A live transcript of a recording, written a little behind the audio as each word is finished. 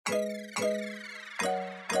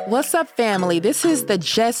What's up, family? This is the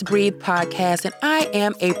Just Breathe podcast, and I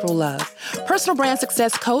am April Love, personal brand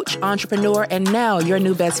success coach, entrepreneur, and now your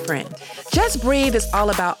new best friend. Just Breathe is all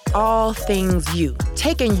about all things you,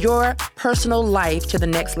 taking your personal life to the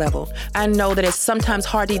next level. I know that it's sometimes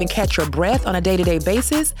hard to even catch your breath on a day-to-day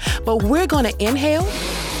basis, but we're going to inhale,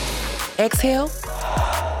 exhale,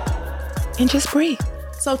 and just breathe.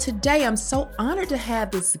 So today, I'm so honored to have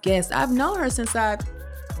this guest. I've known her since I've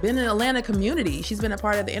been in the Atlanta community. She's been a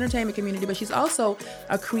part of the entertainment community, but she's also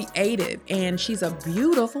a creative, and she's a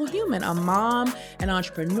beautiful human, a mom, an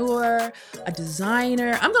entrepreneur, a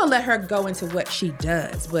designer. I'm going to let her go into what she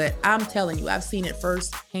does, but I'm telling you, I've seen it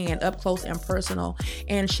firsthand, up close and personal,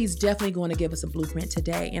 and she's definitely going to give us a blueprint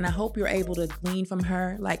today. And I hope you're able to glean from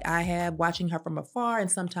her like I have, watching her from afar and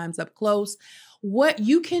sometimes up close, what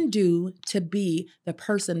you can do to be the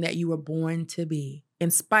person that you were born to be. In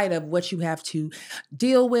spite of what you have to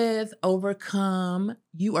deal with, overcome,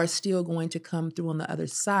 you are still going to come through on the other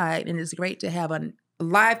side. And it's great to have a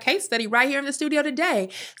live case study right here in the studio today.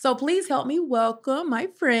 So please help me welcome my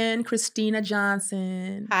friend, Christina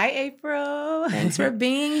Johnson. Hi, April. Thanks for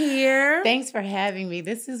being here. Thanks for having me.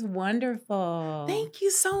 This is wonderful. Thank you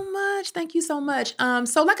so much. Thank you so much.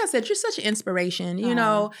 So like I said, you're such an inspiration, you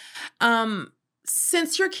know.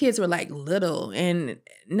 Since your kids were like little and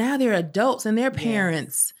now they're adults and they're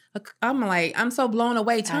parents, I'm so blown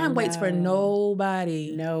away. Time waits for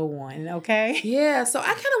nobody. No one, okay? Yeah, so I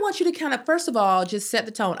kind of want you to kind of, first of all, just set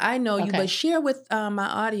the tone. I know you, but share with my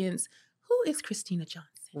audience, who is Christina Johnson?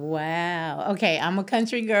 Wow. Okay, I'm a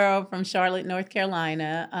country girl from Charlotte, North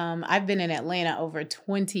Carolina. I've been in Atlanta over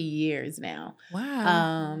 20 years now.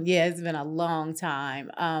 Wow. Yeah, it's been a long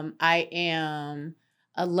time. I am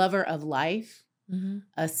a lover of life.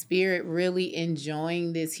 A spirit really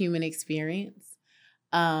enjoying this human experience.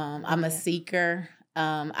 I'm a seeker.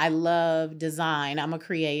 I love design. I'm a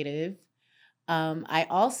creative. I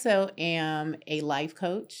also am a life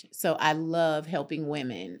coach. So I love helping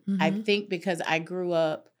women. I think because I grew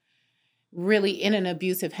up really in an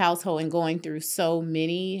abusive household and going through so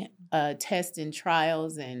many tests and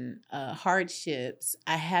trials and hardships,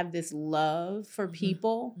 I have this love for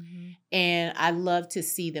people, and I love to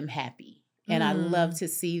see them happy. And I love to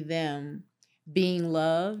see them being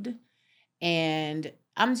loved. And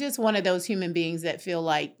I'm just one of those human beings that feel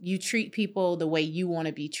like you treat people the way you want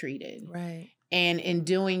to be treated. Right. And in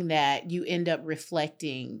doing that, you end up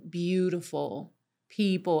reflecting beautiful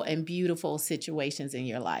people and beautiful situations in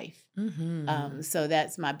your life. So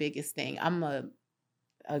that's my biggest thing. I'm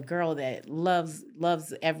a girl that loves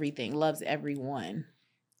everything, loves everyone.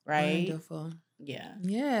 Right? Wonderful. Yeah.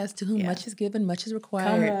 Yes, to whom much is given, much is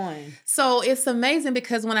required. Come on. So it's amazing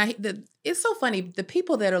because it's so funny, the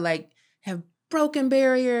people that are like, have broken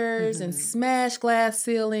barriers and smashed glass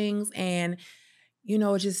ceilings and, you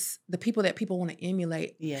know, just the people that people want to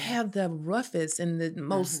emulate have the roughest and the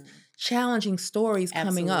most challenging stories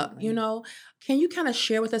coming up, you know? Can you kind of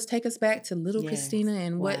share with us, take us back to little Christina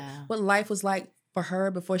and what life was like for her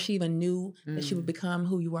before she even knew that she would become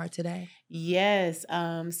who you are today? Yes.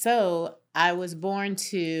 So I was born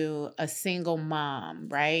to a single mom,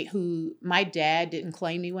 right? Who my dad didn't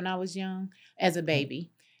claim me when I was young as a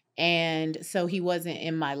baby. And so he wasn't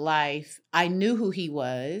in my life. I knew who he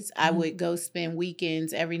was. I would go spend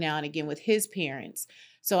weekends every now and again with his parents.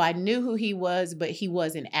 So I knew who he was, but he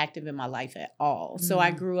wasn't active in my life at all. So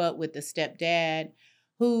I grew up with a stepdad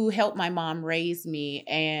who helped my mom raise me,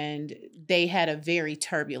 and they had a very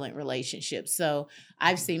turbulent relationship. So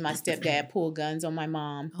I've seen my stepdad pull guns on my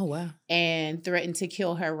mom. Oh, wow. And threaten to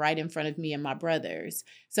kill her right in front of me and my brothers.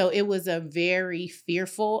 So it was a very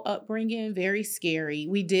fearful upbringing, very scary.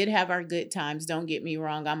 We did have our good times, don't get me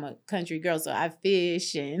wrong. I'm a country girl, so I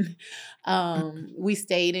fish, and we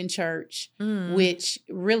stayed in church, which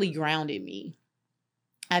really grounded me.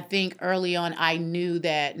 I think early on, I knew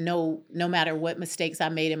that no matter what mistakes I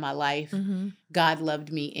made in my life, God loved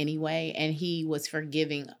me anyway, and he was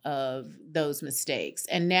forgiving of those mistakes.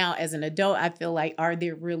 And now as an adult, I feel like, are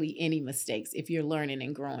there really any mistakes if you're learning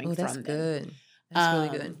and growing from them? That's good. That's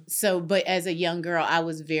really good. So, but as a young girl, I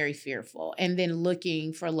was very fearful and then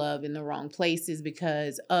looking for love in the wrong places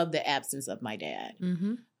because of the absence of my dad.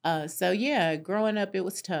 So yeah, growing up, it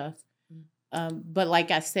was tough. But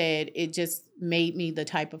like I said, it just made me the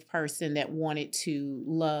type of person that wanted to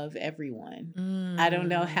love everyone. I don't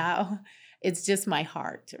know how. It's just my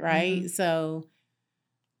heart, right? So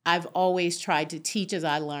I've always tried to teach as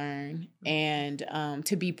I learn and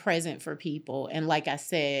to be present for people. And like I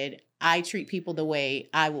said, I treat people the way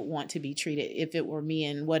I would want to be treated if it were me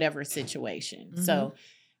in whatever situation. So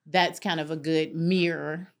that's kind of a good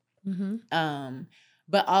mirror.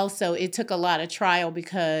 But also it took a lot of trial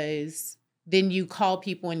because then you call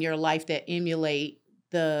people in your life that emulate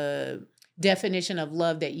the definition of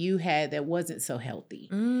love that you had that wasn't so healthy.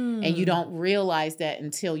 And you don't realize that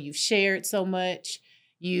until you've shared so much,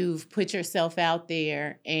 you've put yourself out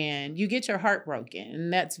there and you get your heart broken.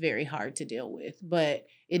 And that's very hard to deal with. But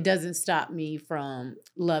it doesn't stop me from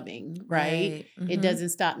loving, right? It doesn't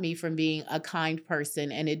stop me from being a kind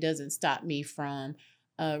person. And it doesn't stop me from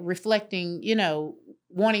reflecting,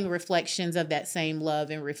 wanting reflections of that same love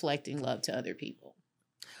and reflecting love to other people.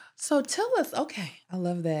 So tell us, okay, I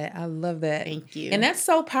love that. Thank you. And that's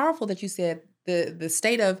so powerful that you said the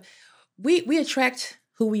state of, we attract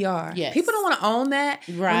who we are. Yes. People don't want to own that.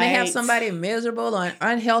 Right. When they have somebody miserable or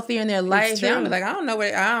unhealthy in their life, they're like, I don't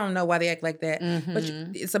know why they act like that. But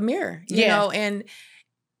it's a mirror, you know, and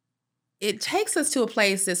it takes us to a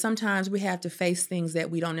place that sometimes we have to face things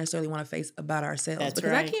that we don't necessarily want to face about ourselves. That's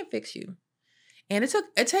because right. I can't fix you. And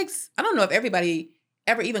it takes, I don't know if everybody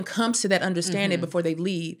ever even comes to that understanding before they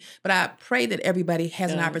leave. But I pray that everybody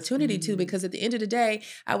has an opportunity to, because at the end of the day,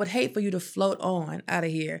 I would hate for you to float on out of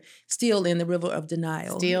here, still in the river of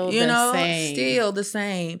denial. Still the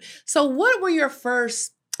same. So what were your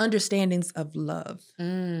first understandings of love?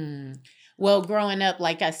 Well, growing up,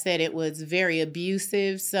 like I said, it was very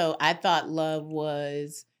abusive. So I thought love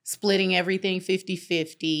was splitting everything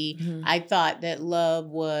 50-50. I thought that love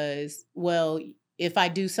was, well, if I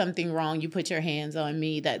do something wrong, you put your hands on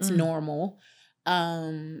me. That's normal.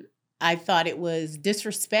 I thought it was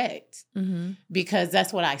disrespect because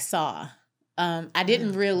that's what I saw. I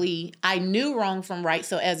didn't really, I knew wrong from right.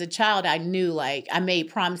 So as a child, I knew, like, I made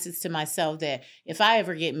promises to myself that if I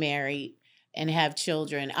ever get married and have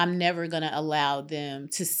children, I'm never going to allow them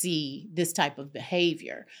to see this type of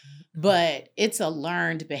behavior. But it's a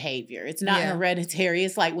learned behavior. It's not hereditary.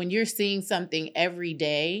 It's like when you're seeing something every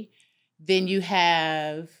day, then you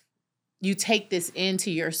take this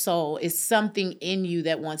into your soul. It's something in you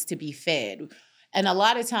that wants to be fed. And a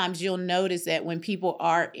lot of times you'll notice that when people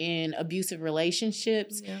are in abusive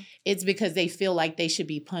relationships, it's because they feel like they should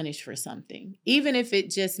be punished for something, even if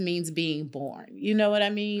it just means being born. You know what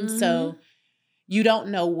I mean? So you don't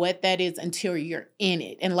know what that is until you're in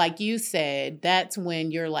it. And like you said, that's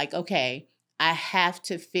when you're like, okay, I have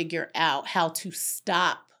to figure out how to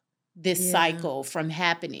stop this cycle from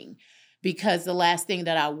happening. Because the last thing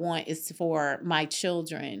that I want is for my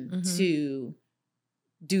children to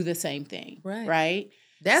do the same thing. Right?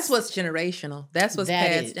 That's what's generational. That's what's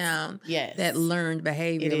passed down. Yes. That learned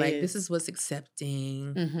behavior. It this is what's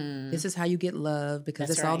accepting. This is how you get love, because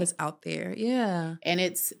that's all that's out there. Yeah. And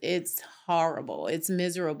it's horrible. It's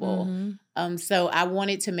miserable. So I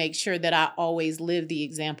wanted to make sure that I always live the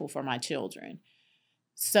example for my children,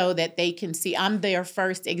 so that they can see I'm their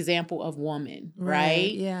first example of woman,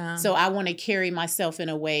 right? Yeah. So I want to carry myself in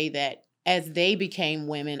a way that as they became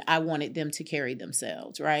women, I wanted them to carry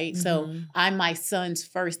themselves, right? So I'm my son's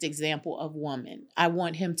first example of woman. I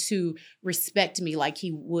want him to respect me like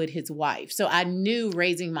he would his wife. So I knew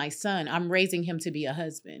raising my son, I'm raising him to be a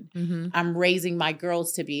husband. I'm raising my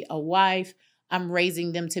girls to be a wife. I'm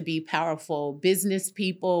raising them to be powerful business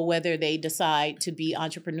people, whether they decide to be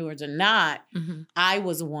entrepreneurs or not. I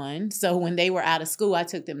was one. So when they were out of school, I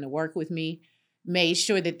took them to work with me, made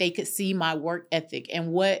sure that they could see my work ethic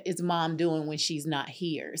and what is mom doing when she's not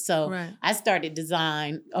here. So I started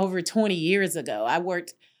design over 20 years ago. I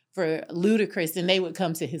worked for Ludacris and they would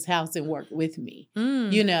come to his house and work with me.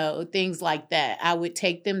 Things like that. I would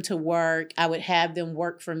take them to work. I would have them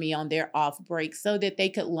work for me on their off breaks so that they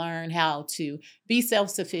could learn how to be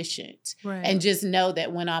self-sufficient and just know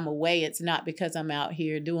that when I'm away, it's not because I'm out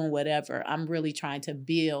here doing whatever. I'm really trying to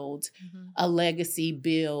build a legacy,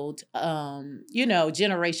 build,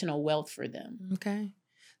 generational wealth for them. Okay.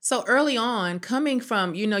 So early on, coming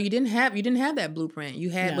from, you didn't have that blueprint. You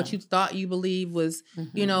had what you thought you believed was,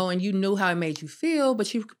 and you knew how it made you feel,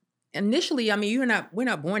 but you initially, we're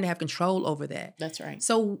not born to have control over that. That's right.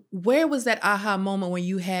 So where was that aha moment when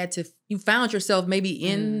you found yourself maybe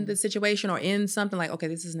in the situation or in something like, okay,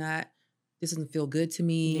 this doesn't feel good to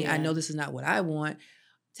me. I know this is not what I want.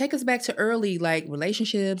 Take us back to early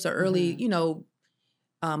relationships or early,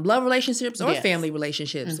 love relationships or family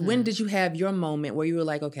relationships. When did you have your moment where you were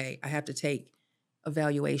like, okay, I have to take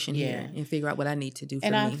evaluation here and figure out what I need to do for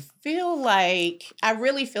me? And I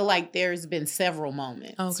really feel like there's been several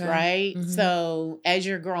moments, right? So as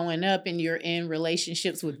you're growing up and you're in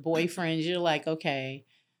relationships with boyfriends, you're like, okay,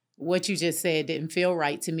 what you just said didn't feel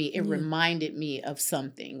right to me. It reminded me of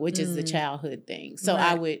something, which is the childhood thing. So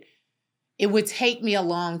it would take me a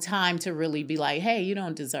long time to really be like, hey, you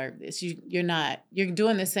don't deserve this. You're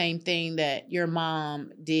doing the same thing that your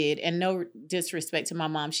mom did. And no disrespect to my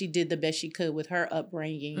mom. She did the best she could with her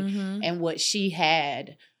upbringing and what she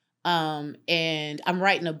had. And I'm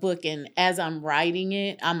writing a book, and as I'm writing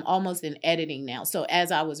it, I'm almost in editing now. So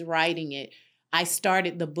as I was writing it, I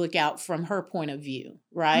started the book out from her point of view,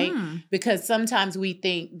 right? Because sometimes we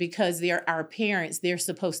think because they're our parents, they're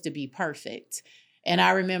supposed to be perfect. And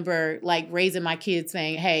I remember like raising my kids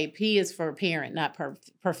saying, hey, P is for parent, not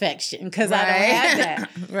perfection, because I don't have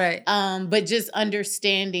that. Right. But just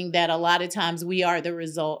understanding that a lot of times we are the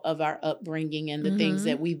result of our upbringing and the things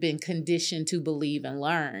that we've been conditioned to believe and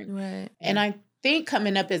learn. Right. And I think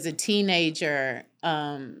coming up as a teenager,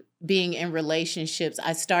 being in relationships,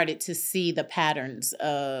 I started to see the patterns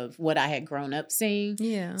of what I had grown up seeing.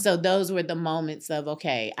 Yeah. So those were the moments of,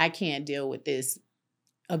 okay, I can't deal with this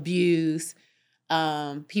abuse,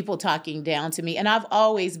 people talking down to me. And I've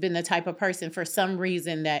always been the type of person for some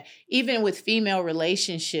reason that even with female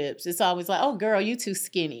relationships, it's always like, oh, girl, you too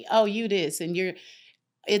skinny. Oh, you this. And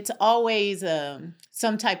it's always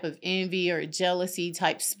some type of envy or jealousy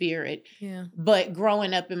type spirit. Yeah. But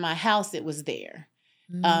growing up in my house, it was there.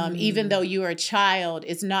 Even though you're a child,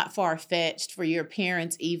 it's not far-fetched for your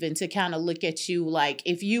parents even to kind of look at you like,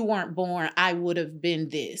 if you weren't born, I would have been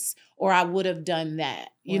this, or I would have done that.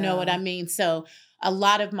 You know what I mean? So a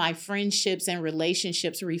lot of my friendships and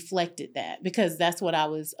relationships reflected that because that's what I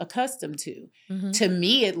was accustomed to. To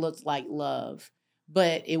me, it looked like love,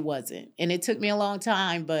 but it wasn't. And it took me a long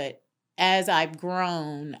time. But as I've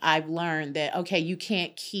grown, I've learned that, okay, you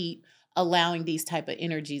can't keep allowing these type of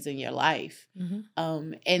energies in your life.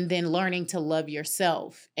 And then learning to love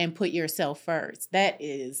yourself and put yourself first.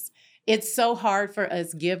 It's so hard for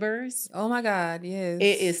us givers. Oh my God, yes.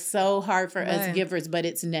 It is so hard for us givers, but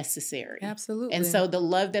it's necessary. Absolutely. And so the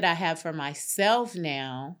love that I have for myself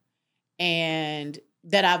now and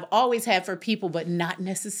that I've always had for people, but not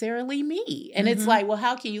necessarily me. And it's like, well,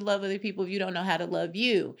 how can you love other people if you don't know how to love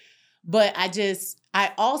you? But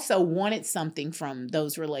I also wanted something from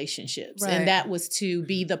those relationships. Right. And that was to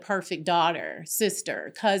be the perfect daughter,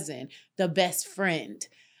 sister, cousin, the best friend.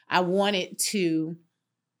 I wanted to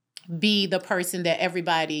be the person that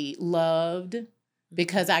everybody loved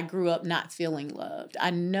because I grew up not feeling loved.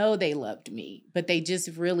 I know they loved me, but they just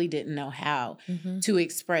really didn't know how to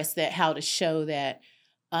express that, how to show that.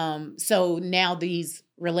 So now these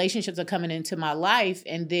relationships are coming into my life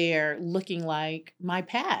and they're looking like my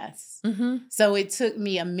past. So it took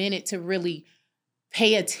me a minute to really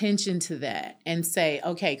pay attention to that and say,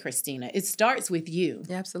 okay, Christina, it starts with you.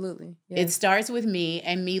 Absolutely. Yes. It starts with me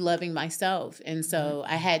and me loving myself. And so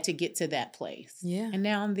I had to get to that place. Yeah. And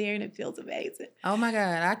now I'm there and it feels amazing. Oh my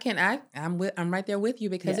God. I'm right there with you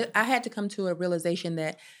because I had to come to a realization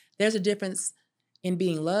that there's a difference in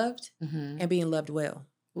being loved and being loved well.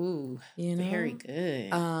 Ooh, you know? Very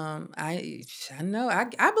good. I know.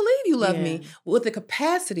 I believe you love me with the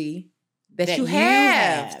capacity that you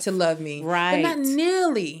have to love me, right? But not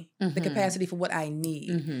nearly the capacity for what I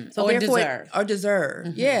need, so or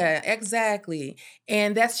deserve. Yeah, exactly.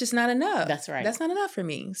 And that's just not enough. That's right. That's not enough for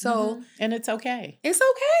me. So, and it's okay. It's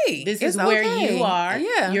okay. This is where you are.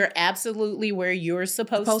 Yeah, you're absolutely where you're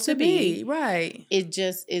supposed to be. Right. It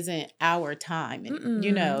just isn't our time.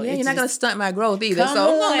 You know, you're not gonna stunt my growth either.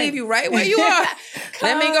 So I'm gonna leave you right where you are.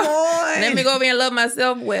 Let me go over and love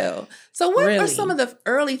myself well. So what are some of the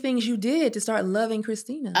early things you did to start loving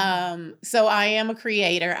Christina? So I am a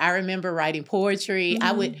creator. I remember writing poetry.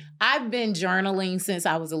 I've been journaling since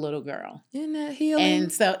I was a little girl. Isn't that healing?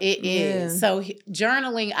 And so it is. So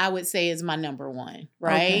journaling, I would say, is my number one,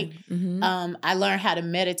 right? Okay. I learned how to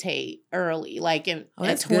meditate early, like at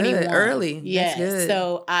 21. Good. Early. Yes. That's good.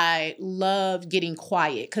 So I love getting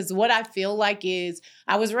quiet because what I feel like is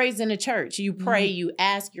I was raised in a church. You pray, you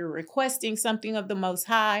ask, you're requesting something of the Most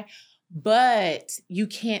High, but you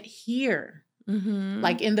can't hear.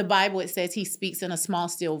 Like in the Bible, it says he speaks in a small,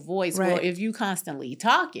 still voice. Right. Well, if you constantly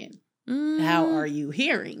talking, how are you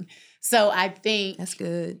hearing? So I think that's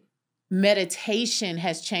good. Meditation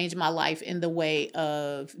has changed my life in the way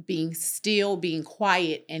of being still, being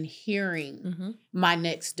quiet, and hearing my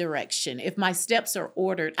next direction. If my steps are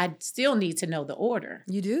ordered, I still need to know the order.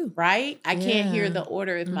 You do. Right? I can't hear the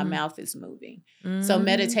order if my mouth is moving. So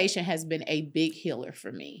meditation has been a big healer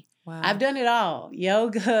for me. Wow. I've done it all.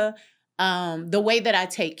 Yoga, the way that I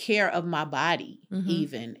take care of my body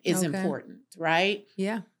even is important, right?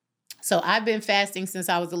 Yeah. So I've been fasting since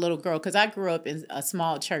I was a little girl because I grew up in a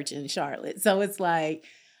small church in Charlotte. So it's like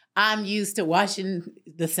I'm used to washing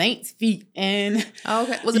the saints' feet. And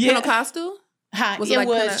okay. Was it Pentecostal? It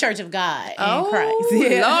was Church of God in Christ.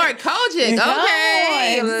 Lord, Kojic.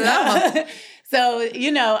 Okay. So,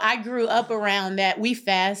 I grew up around that. We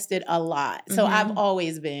fasted a lot. So I've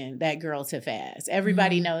always been that girl to fast.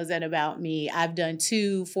 Everybody knows that about me. I've done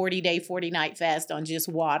 2 40-day, 40-night fasts on just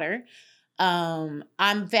water. I'm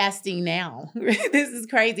fasting now. This is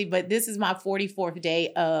crazy, but this is my 44th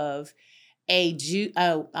day of a juice.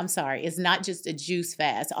 Oh, I'm sorry. It's not just a juice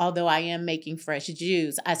fast, although I am making fresh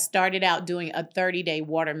juice. I started out doing a 30-day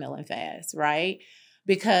watermelon fast, right?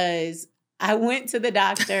 Because I went to the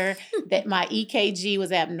doctor that my EKG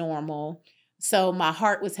was abnormal. So my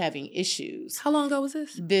heart was having issues. How long ago was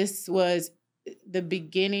this? This was the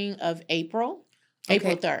beginning of April.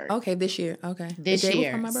 April 3rd. Okay, this year. Okay. This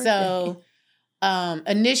year. So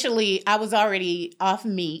initially I was already off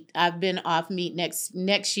meat. I've been off meat.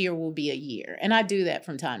 Next year will be a year. And I do that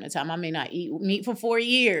from time to time. I may not eat meat for 4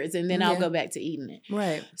 years and then I'll go back to eating it.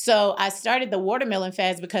 Right. So I started the watermelon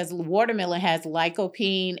fast because watermelon has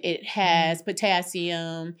lycopene, it has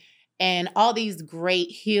potassium, and all these great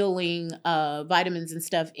healing vitamins and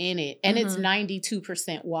stuff in it. And it's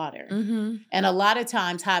 92% water. And a lot of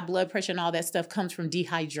times high blood pressure and all that stuff comes from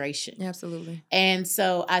dehydration. Absolutely. And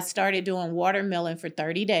so I started doing watermelon for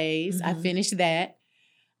 30 days. I finished that.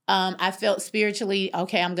 I felt spiritually,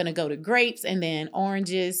 okay, I'm going to go to grapes and then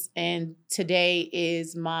oranges. And today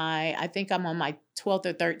is I think I'm on my 12th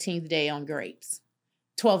or 13th day on grapes.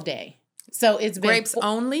 12th day. So it's been grapes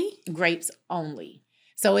only? Grapes only.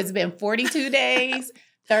 So it's been 42 days,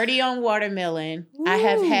 30 on watermelon. Ooh. I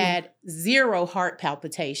have had 0 heart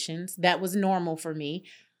palpitations. That was normal for me.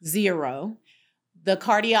 0. The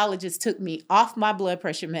cardiologist took me off my blood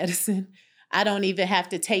pressure medicine. I don't even have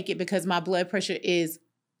to take it because my blood pressure is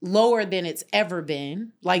lower than it's ever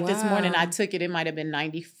been. Like this morning I took it. It might have been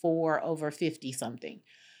 94 over 50 something.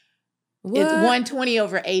 What? It's 120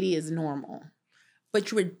 over 80 is normal. But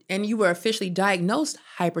you were officially diagnosed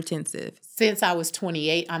hypertensive. Since I was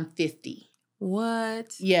 28, I'm 50.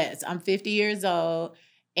 What? Yes, I'm 50 years old,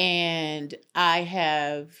 and I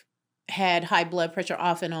have had high blood pressure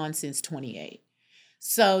off and on since 28.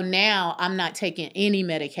 So now I'm not taking any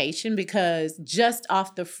medication because just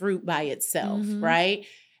off the fruit by itself, right?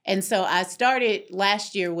 And so I started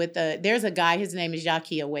last year with there's a guy, his name is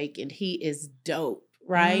Yaki Awakened. He is dope.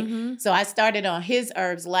 Right. So I started on his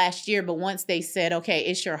herbs last year, but once they said, okay,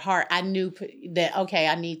 it's your heart, I knew that, okay,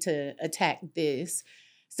 I need to attack this.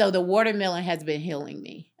 So the watermelon has been healing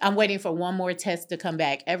me. I'm waiting for one more test to come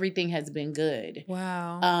back. Everything has been good.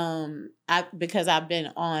 Wow. Because I've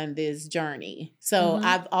been on this journey. So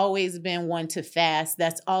I've always been one to fast.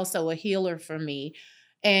 That's also a healer for me.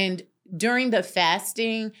 And during the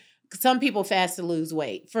fasting, some people fast to lose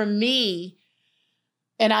weight. For me,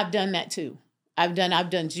 and I've done that too. I've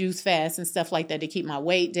done juice fasts and stuff like that to keep my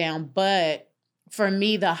weight down. But for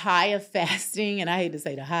me, the high of fasting, and I hate to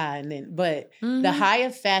say the high, but the high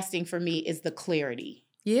of fasting for me is the clarity.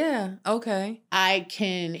 Yeah. Okay. I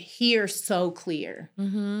can hear so clear.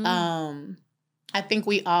 I think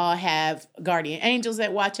we all have guardian angels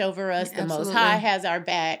that watch over us. The Most High has our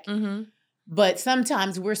back. But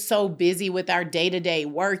sometimes we're so busy with our day-to-day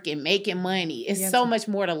work and making money. It's so much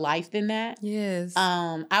more to life than that. Yes.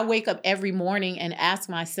 I wake up every morning and ask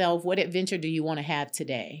myself, what adventure do you want to have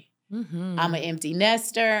today? I'm an empty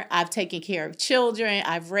nester. I've taken care of children.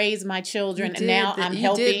 I've raised my children. And now I'm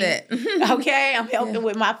helping. Okay, I'm helping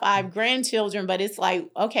with my 5 grandchildren. But it's like,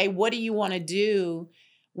 okay, what do you want to do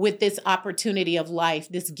with this opportunity of life,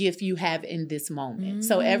 this gift you have in this moment?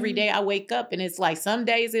 So every day I wake up and it's like some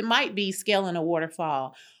days it might be scaling a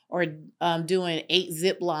waterfall or doing 8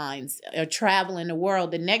 zip lines or traveling the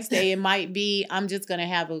world. The next day it might be I'm just going to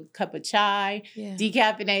have a cup of chai,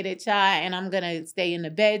 decaffeinated chai, and I'm going to stay in the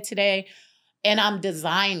bed today. And I'm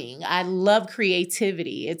designing. I love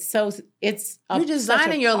creativity. You're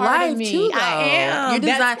designing your life too, though. I am.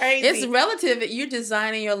 That's crazy. It's relative. You're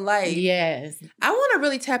designing your life. Yes. I want to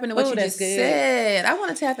really tap into what you just said. I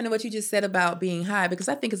want to tap into what you just said about being high because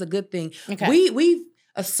I think it's a good thing. Okay. We've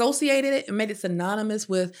associated it and made it synonymous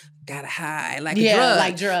with got a high, like a drug.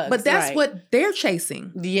 Like drugs. But that's what they're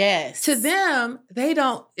chasing. Yes. To them,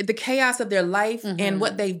 the chaos of their life and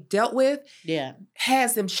what they've dealt with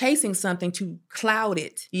has them chasing something to cloud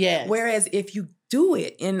it. Yes. Whereas if you do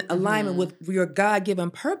it in alignment with your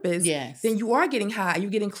God-given purpose, then you are getting high.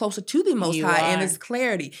 You're getting closer to the Most High, and it's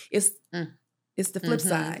clarity. It's the flip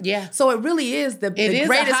side. Yeah. So it really is the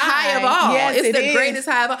greatest high of all. Yes, it's the greatest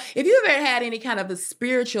high of all. If you've ever had any kind of a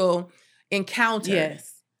spiritual encounter,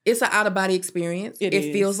 It's an out-of-body experience.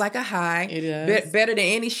 It feels like a high. It is. Better than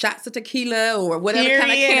any shots of tequila or whatever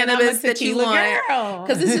kind of cannabis that you want.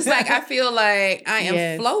 Because it's just like, I feel like I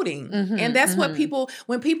am floating. And that's what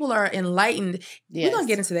when people are enlightened, we're going to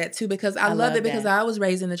get into that too, because I love it because I was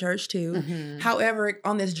raised in the church too. However,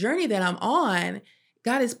 on this journey that I'm on,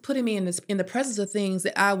 God is putting me in the presence of things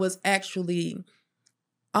that I was actually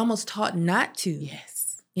almost taught not to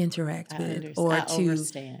interact with or to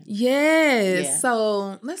understand. Yes. Yeah.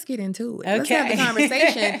 So let's get into it. Okay. Let's have the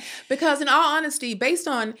conversation because in all honesty,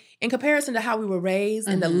 in comparison to how we were raised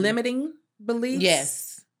and the limiting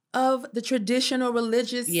beliefs of the traditional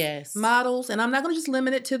religious models, and I'm not going to just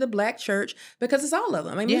limit it to the Black church because it's all of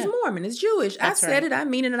them. I mean, it's Mormon, it's Jewish. I said it, I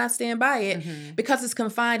mean it, and I stand by it because it's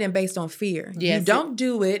confined and based on fear. Yes, you don't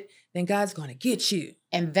do it, then God's going to get you.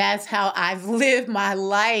 And that's how I've lived my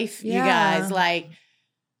life, you guys. Like,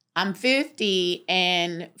 I'm 50,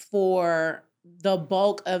 and for the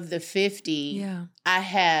bulk of the 50, I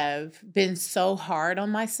have been so hard on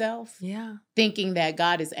myself, thinking that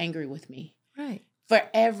God is angry with me. Right. For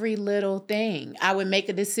every little thing. I would make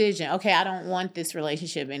a decision. Okay, I don't want this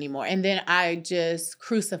relationship anymore. And then I just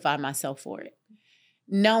crucify myself for it,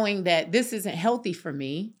 knowing that this isn't healthy for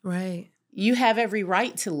me. Right. You have every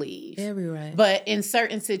right to leave. Every right. But in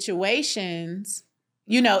certain situations,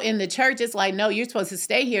 you know, in the church, it's like, no, you're supposed to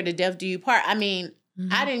stay here to death do you part. I mean,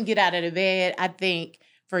 I didn't get out of the bed, I think,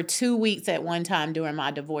 for 2 weeks at one time during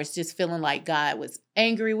my divorce, just feeling like God was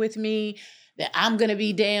angry with me, that I'm going to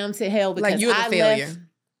be damned to hell because like you're the failure.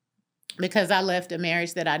 Because I left a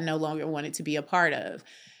marriage that I no longer wanted to be a part of.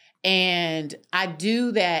 And I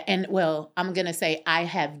do that. And well, I'm going to say I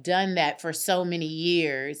have done that for so many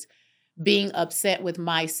years, being upset with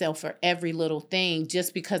myself for every little thing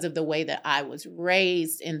just because of the way that I was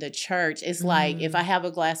raised in the church. It's like, if I have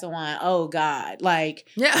a glass of wine, oh God, like,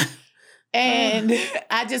 and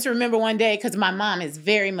I just remember one day, because my mom is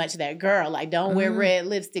very much that girl, like, don't wear red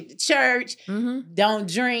lipstick to church, don't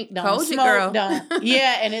drink, don't smoke, don't.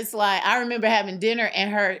 And it's like, I remember having dinner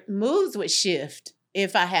and her moods would shift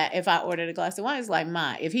if I ordered a glass of wine. It's like,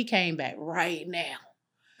 Ma, if he came back right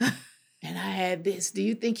now, and I had this, do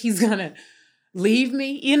you think he's going to leave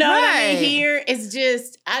me? You know what I mean? Here, it's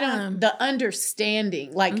just, the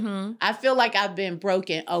understanding. Like, I feel like I've been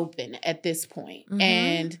broken open at this point.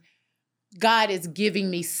 And God is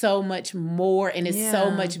giving me so much more, and it's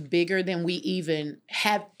so much bigger than we even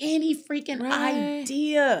have any freaking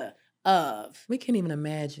idea of. We can't even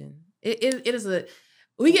imagine. It is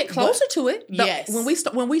we get closer to it.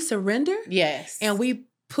 When we surrender. Yes. And we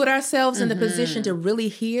put ourselves in the position to really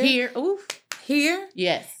hear.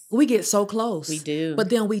 Yes. We get so close. We do. But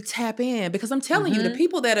then we tap in, because I'm telling you, the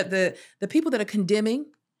people that are condemning,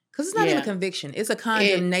 because it's not even a conviction, it's a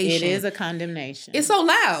condemnation. It is a condemnation. It's so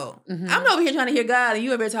loud. I'm over here trying to hear God, and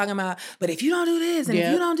you over here talking about, but if you don't do this and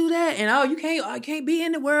if you don't do that, and you can't be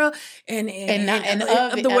in the world and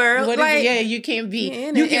of the world. You can't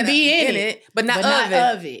be. You can be in it, but not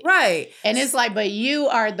of it. Right. And it's like, but you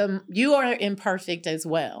are imperfect as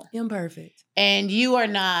well. Imperfect. And you are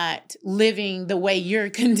not living the way you're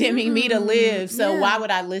condemning me to live. So why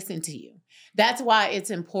would I listen to you? That's why it's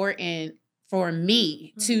important for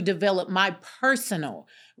me to develop my personal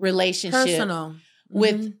relationship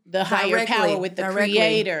with the higher power, with the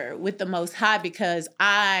creator, with the Most High, because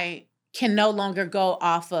I can no longer go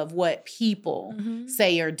off of what people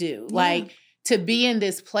say or do. Like, to be in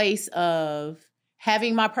this place of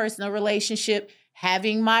having my personal relationship,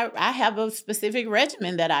 I have a specific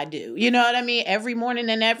regimen that I do. You know what I mean? Every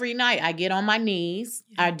morning and every night I get on my knees.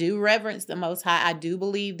 I do reverence the Most High. I do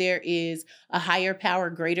believe there is a higher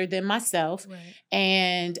power greater than myself. Right.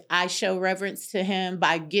 And I show reverence to him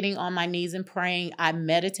by getting on my knees and praying. I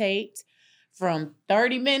meditate from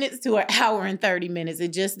 30 minutes to an hour and 30 minutes.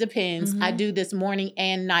 It just depends. I do this morning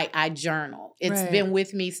and night. I journal. It's been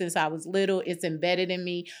with me since I was little. It's embedded in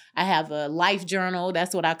me. I have a life journal.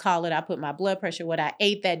 That's what I call it. I put my blood pressure, what I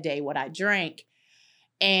ate that day, what I drank.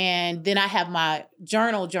 And then I have my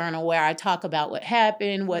journal where I talk about what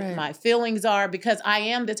happened, what my feelings are, because I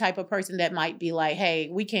am the type of person that might be like,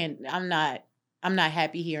 hey, I'm not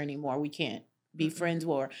happy here anymore. We can't be friends,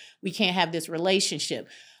 or we can't have this relationship.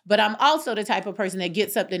 But I'm also the type of person that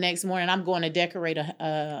gets up the next morning, I'm going to decorate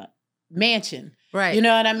a mansion. Right. You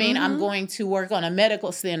know what I mean? I'm going to work on a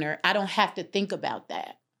medical center. I don't have to think about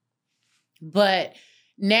that. But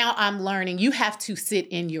now I'm learning you have to sit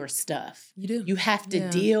in your stuff. You do. You have to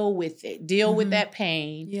deal with it. Deal with that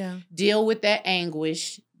pain. Yeah. Deal with that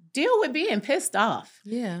anguish. Deal with being pissed off.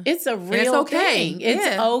 Yeah. It's a real thing.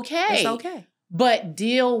 It's okay. It's okay. But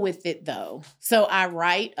deal with it though. So I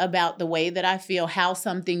write about the way that I feel, how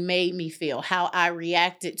something made me feel, how I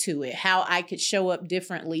reacted to it, how I could show up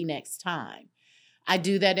differently next time. I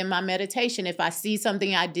do that in my meditation. If I see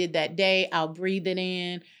something I did that day, I'll breathe it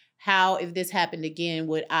in. How, if this happened again,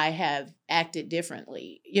 would I have acted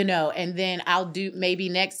differently? And then I'll do maybe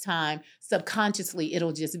next time subconsciously,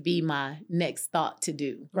 it'll just be my next thought to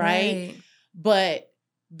do. Right. But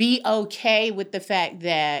be okay with the fact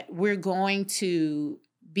that we're going to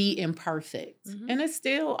be imperfect and it's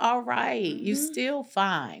still all right. You're still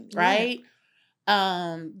fine, right?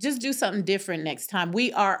 Just do something different next time.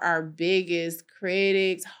 We are our biggest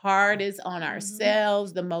critics, hardest on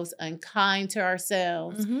ourselves, the most unkind to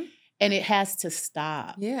ourselves, and it has to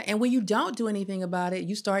stop. Yeah, and when you don't do anything about it,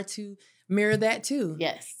 you start to mirror that too.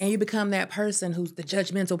 Yes. And you become that person who's the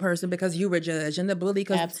judgmental person because you were judged, and the bully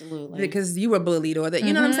Absolutely. because you were bullied, or that,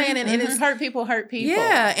 you know what I'm saying? And it's hurt people.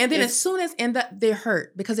 Yeah. And then as soon as, they're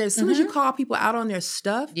hurt because as soon as you call people out on their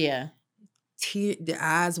stuff, their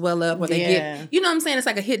eyes well up, or they get, you know what I'm saying? It's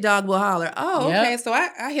like a hit dog will holler. Oh, okay. So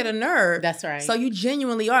I hit a nerve. That's right. So you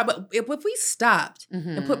genuinely are. But if we stopped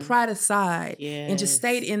and put pride aside and just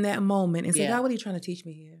stayed in that moment and said, God, what are you trying to teach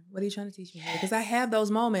me here? What are you trying to teach me here? Because I have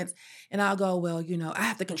those moments and I'll go, well, I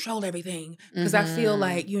have to control everything because I feel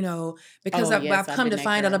like, because I've come to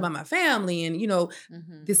find out about my family and,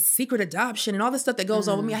 this secret adoption and all this stuff that goes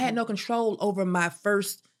on with me. I had no control over my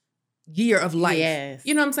first year of life. Yes.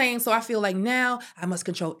 You know what I'm saying? So I feel like now I must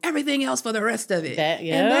control everything else for the rest of it.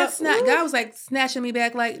 And that's not, God was like snatching me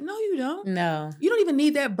back like, no, you don't. No. You don't even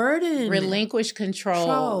need that burden. Relinquish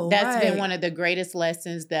control. That's been one of the greatest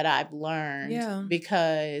lessons that I've learned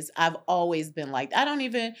because I've always been like,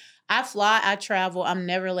 I fly, I travel. I'm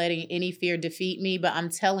never letting any fear defeat me, but I'm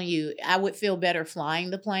telling you, I would feel better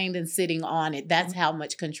flying the plane than sitting on it. That's how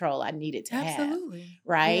much control I needed to have.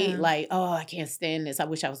 Right? Yeah. Like, oh, I can't stand this. I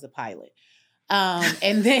wish I was the pilot.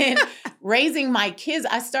 And then raising my kids,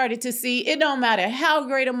 I started to see it don't matter how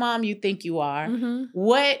great a mom you think you are,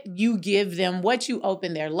 what you give them, what you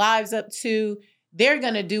open their lives up to, they're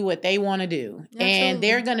going to do what they want to do. And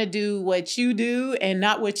they're going to do what you do and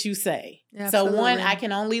not what you say. Absolutely. So one, I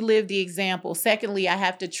can only live the example. Secondly, I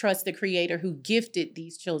have to trust the creator who gifted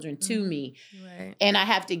these children to me. Right. And I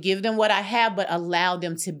have to give them what I have, but allow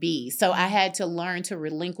them to be. So I had to learn to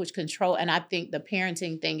relinquish control. And I think the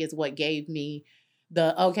parenting thing is what gave me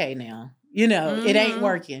okay now, it ain't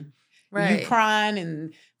working. Right. You crying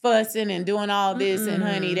and fussing and doing all this, and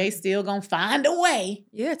honey, they still gonna find a way.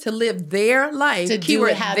 Yeah, to live their life. To do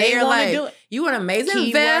it how they want to do it. You an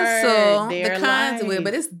amazing vessel, the conduit,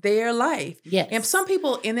 but it's their life. Yes. And some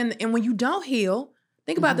people, and when you don't heal,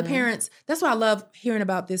 think about the parents. That's why I love hearing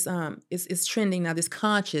about this. It's trending now. This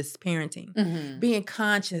conscious parenting, being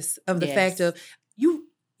conscious of the fact of you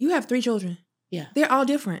have 3 children. Yeah. They're all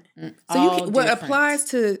different. So what applies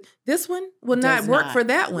to this one will not work for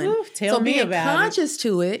that one. Ooh, so being conscious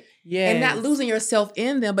to it and not losing yourself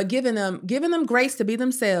in them, but giving them grace to be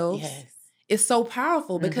themselves is so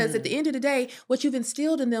powerful because at the end of the day, what you've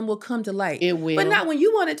instilled in them will come to light. It will. But not when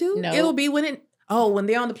you want it to. No. It'll be when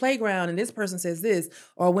they're on the playground and this person says this,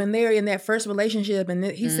 or when they're in that first relationship and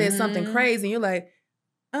he says something crazy and you're like,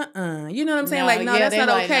 you know what I'm saying? That's not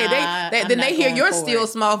okay. Like, then they hear your still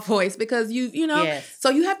small voice because so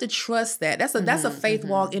you have to trust that. That's a faith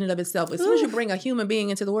walk in and of itself. As soon as you bring a human being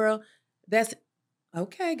into the world, that's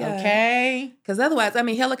okay, guys. Okay. Because otherwise,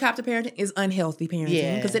 helicopter parenting is unhealthy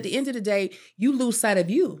parenting. Because at the end of the day, you lose sight of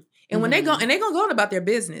you. And when they're going to go on about their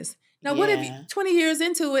business. Now, what if 20 years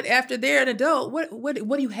into it, after they're an adult, what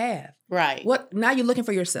do you have? Right. Now you're looking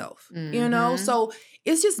for yourself, So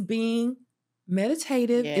it's just being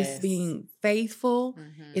meditative, it's being faithful,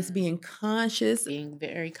 it's being conscious. Being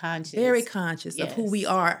very conscious of who we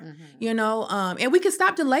are, and we can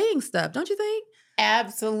stop delaying stuff, don't you think?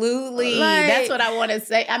 Absolutely. That's what I want to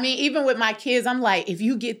say. Even with my kids, I'm like, if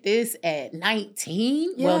you get this at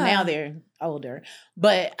 19, well, now they're older,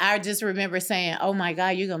 but I just remember saying, oh my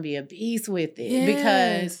God, you're going to be a beast with it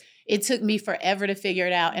because it took me forever to figure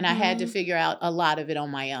it out. And I had to figure out a lot of it on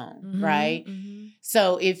my own, right?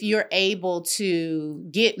 So if you're able to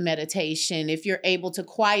get meditation, if you're able to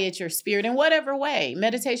quiet your spirit in whatever way,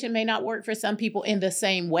 meditation may not work for some people in the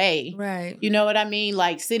same way. Right. You know what I mean?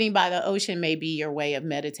 Like sitting by the ocean may be your way of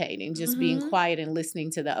meditating, just being quiet and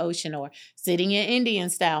listening to the ocean, or sitting in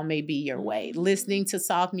Indian style may be your way. Listening to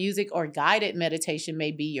soft music or guided meditation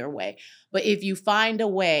may be your way. But if you find a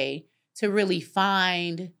way to really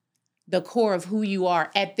find the core of who you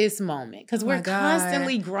are at this moment. Because we're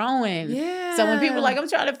constantly growing. Yeah. So when people are like, I'm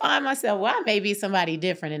trying to find myself, well, I may be somebody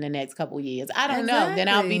different in the next couple of years. I don't know. Then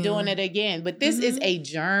I'll be doing it again. But this is a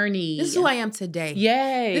journey. This is who I am today.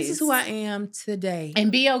 Yes. This is who I am today.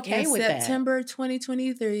 And be okay with that. September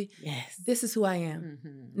 2023. Yes. This is who I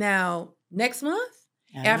am. Now, next month,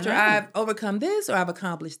 after I've overcome this, or I've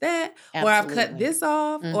accomplished that, or I've cut this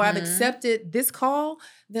off, or I've accepted this call,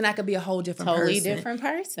 then I could be a whole different person. Totally different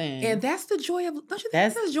person. And that's the joy of, don't you think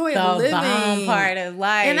that's the joy of living? That's the bomb part of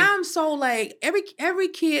life. And I'm so like, every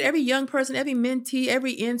kid, every young person, every mentee,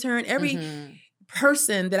 every intern, every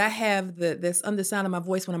person that I have that's under the sound of my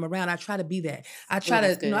voice when I'm around, I try to be that. I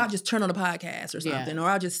try to, I'll just turn on a podcast or something, or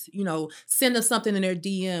I'll just, send them something in their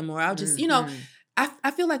DM, or I'll just,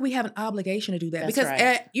 I feel like we have an obligation to do that. That's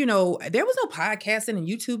because, there was no podcasting and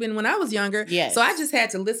YouTubing when I was younger. Yes. So I just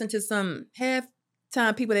had to listen to some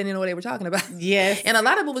half-time people that didn't know what they were talking about. Yes. And a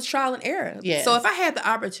lot of it was trial and error. Yes. So if I had the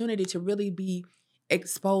opportunity to really be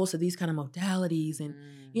exposed to these kind of modalities and,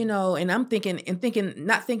 and I'm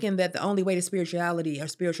not thinking that the only way to spirituality or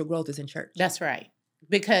spiritual growth is in church. That's right.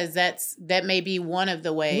 Because that may be one of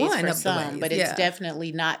the ways for some, but it's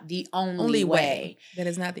definitely not the only way. That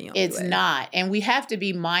is not the only way. It's not. And we have to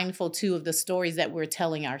be mindful, too, of the stories that we're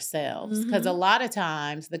telling ourselves. Because a lot of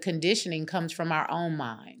times the conditioning comes from our own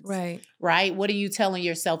minds. Right. Right? What are you telling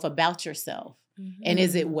yourself about yourself? And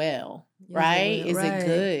is it well? Right? Is it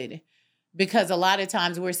good? Because a lot of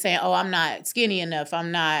times we're saying, oh, I'm not skinny enough.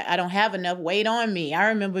 I don't have enough weight on me. I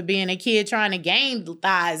remember being a kid trying to gain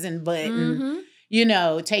thighs and butt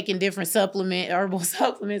and taking different herbal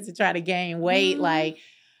supplements to try to gain weight.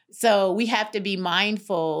 So we have to be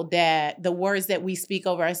mindful that the words that we speak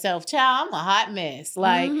over ourselves, child, I'm a hot mess.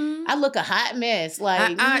 I look a hot mess.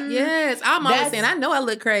 Yes, I'm always saying, I know I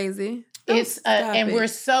look crazy. We're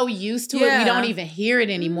so used to it, we don't even hear it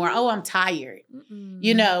anymore. Oh, I'm tired.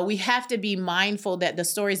 We have to be mindful that the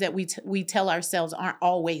stories that we tell ourselves aren't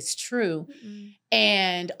always true.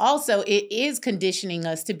 And also, it is conditioning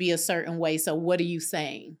us to be a certain way. So what are you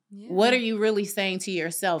saying? Yeah. What are you really saying to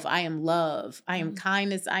yourself? I am love. I am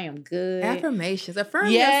kindness. I am good. Affirmations. Affirm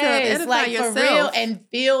yourself. Edify yourself. For real. And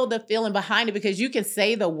feel the feeling behind it, because you can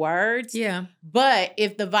say the words. Yeah. But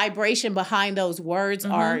if the vibration behind those words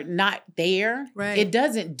are not there, it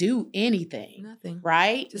doesn't do anything. Nothing.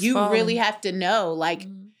 Right? Just you falling. really have to know,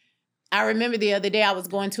 I remember the other day I was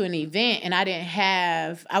going to an event and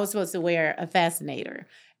I was supposed to wear a fascinator.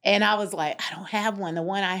 And I was like, I don't have one. The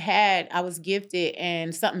one I had, I was gifted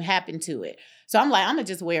and something happened to it. So I'm like, I'm going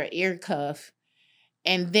to just wear an ear cuff.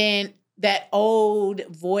 And then that old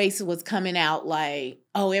voice was coming out like,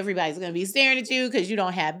 oh, everybody's going to be staring at you because you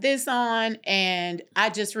don't have this on. And I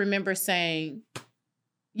just remember saying,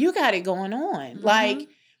 you got it going on.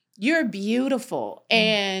 You're beautiful.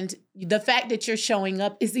 And the fact that you're showing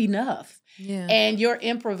up is enough. Yeah. And your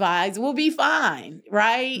improvise will be fine.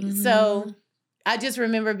 Right. So I just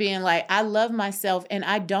remember being like, I love myself and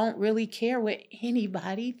I don't really care what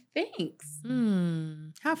anybody thinks.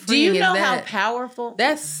 How freeing Do you know is that? how powerful? Do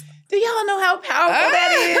y'all know how powerful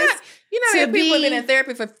that is? People have been in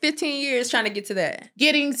therapy for 15 years trying to get to that.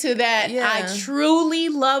 Getting to that. Yeah. I truly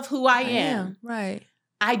love who I am. Right.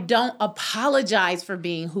 I don't apologize for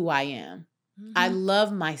being who I am. I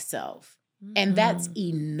love myself. And that's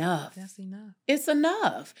enough. That's enough. It's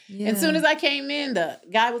enough. Yeah. And as soon as I came in, the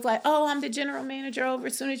guy was like, oh, I'm the general manager over.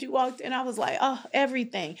 As soon as you walked in, I was like, oh,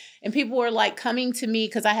 everything. And people were like coming to me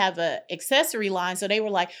because I have an accessory line. So they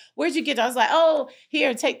were like, where'd you get it? I was like, oh,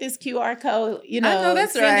 here, take this QR code. I know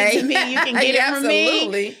that's send right. it to me. You can get it from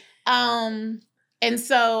me. Absolutely. And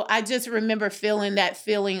so I just remember feeling that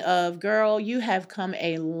feeling of, girl, you have come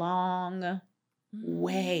a long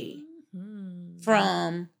way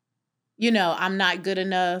from, I'm not good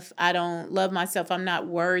enough. I don't love myself. I'm not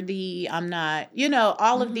worthy. I'm not,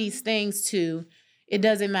 all of these things to, it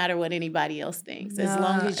doesn't matter what anybody else thinks. As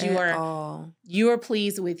long as you're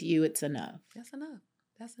pleased with you, it's enough. That's enough.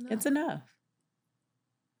 It's enough.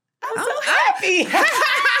 I'm so happy.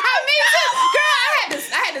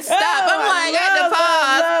 I had to stop. I had to pause.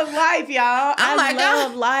 I love life, y'all. I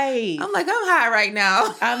love life. I'm high right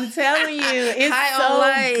now. I'm telling you, it's high so on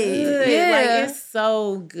life. good. Yeah. It's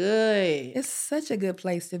so good. It's such a good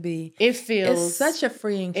place to be. It's such a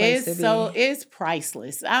freeing place to be. It's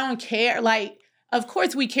priceless. I don't care. Of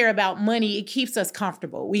course we care about money. It keeps us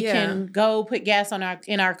comfortable. We can go put gas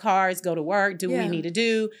in our cars, go to work, do what we need to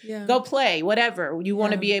do, go play, whatever. You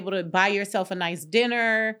want to be able to buy yourself a nice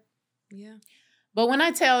dinner. Yeah. But when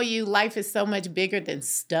I tell you life is so much bigger than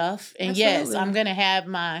stuff, and Absolutely. yes, I'm going to have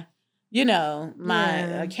my my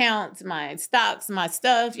accounts, my stocks, my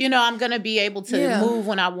stuff. I'm going to be able to move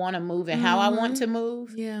when I want to move and how I want to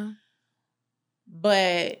move. Yeah.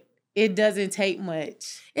 But it doesn't take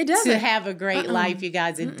much. It doesn't. To have a great life, you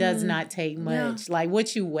guys. It does not take much. Like,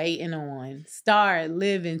 what you waiting on? Start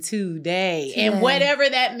living today. And whatever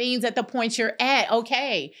that means at the point you're at,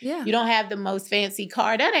 okay. Yeah. You don't have the most fancy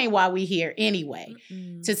car. That ain't why we here anyway.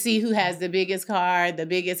 To see who has the biggest car, the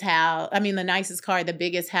biggest house. I mean, the nicest car, the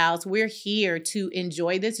biggest house. We're here to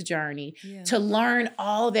enjoy this journey, to learn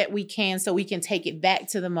all that we can so we can take it back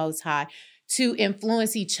to the Most High, to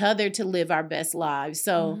influence each other to live our best lives.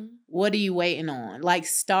 So what are you waiting on? Like,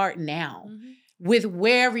 start now with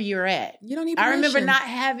wherever you're at. You don't need permission. I remember not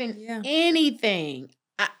having anything.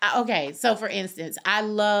 Okay, so for instance, I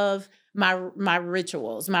love my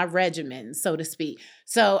rituals, my regimens, so to speak.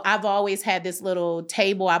 So I've always had this little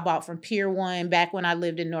table I bought from Pier 1 back when I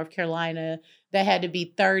lived in North Carolina that had to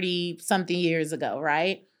be 30-something years ago,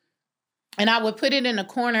 right? And I would put it in a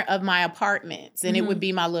corner of my apartments, and it would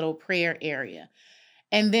be my little prayer area.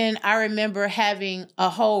 And then I remember having a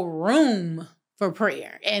whole room for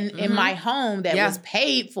prayer in my home that was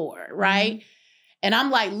paid for, right? And I'm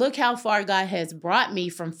like, look how far God has brought me,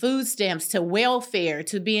 from food stamps to welfare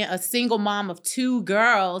to being a single mom of 2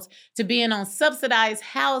 girls to being on subsidized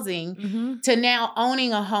housing to now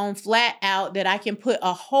owning a home flat out that I can put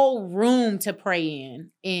a whole room to pray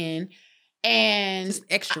in. And just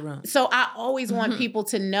extra room. So I always want people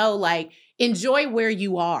to know, like, enjoy where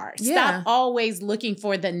you are. Stop always looking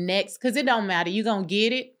for the next, because it don't matter. You're going to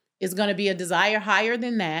get it. It's going to be a desire higher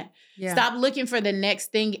than that. Yeah. Stop looking for the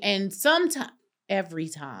next thing. And sometimes, every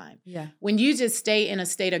time, when you just stay in a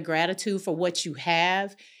state of gratitude for what you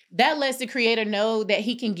have, that lets the Creator know that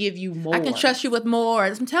He can give you more. I can trust you with more.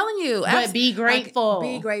 I'm telling you. But be grateful.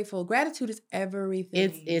 Be grateful. Gratitude is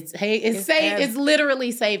everything. It's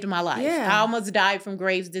literally saved my life. Yeah. I almost died from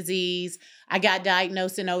Graves' disease. I got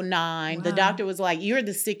diagnosed in 2009. Wow. The doctor was like, "You're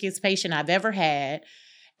the sickest patient I've ever had."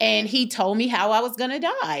 And he told me how I was going to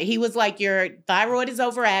die. He was like, "Your thyroid is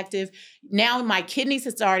overactive." Now my kidneys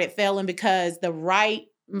had started failing because I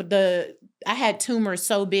had tumors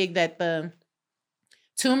so big that the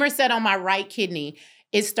tumor set on my right kidney,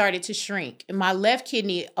 it started to shrink. And my left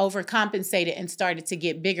kidney overcompensated and started to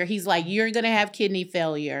get bigger. He's like, "You're going to have kidney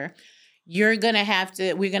failure. We're going to have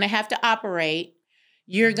to operate.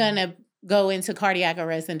 You're going to go into cardiac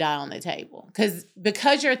arrest and die on the table.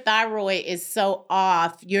 Because your thyroid is so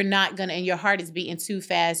off, you're not going to, and your heart is beating too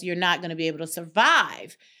fast, you're not going to be able to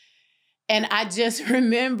survive." And I just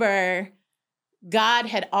remember God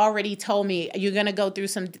had already told me, "You're going to go through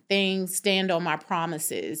some things, stand on my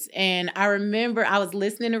promises." And I remember I was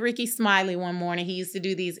listening to Ricky Smiley one morning. He used to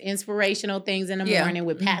do these inspirational things in the morning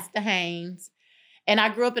with Pastor Haynes. And I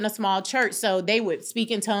grew up in a small church, so they would speak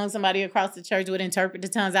in tongues. Somebody across the church would interpret the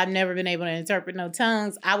tongues. I've never been able to interpret no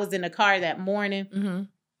tongues. I was in the car that morning,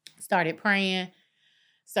 started praying,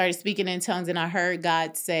 started speaking in tongues, and I heard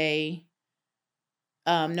God say,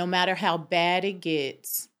 "No matter how bad it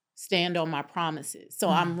gets, stand on my promises." So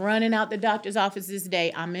I'm running out the doctor's office this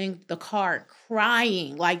day. I'm in the car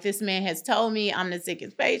crying like, this man has told me I'm the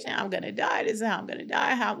sickest patient. I'm going to die. This is how I'm going to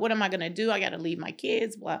die. What am I going to do? I got to leave my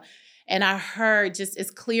kids. Blah. And I heard, just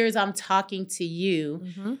as clear as I'm talking to you,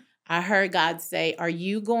 I heard God say, "Are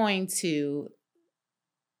you going to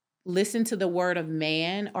listen to the word of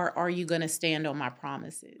man, or are you going to stand on my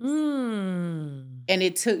promises?" And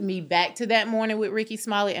it took me back to that morning with Ricky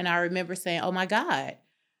Smiley. And I remember saying, "Oh my God,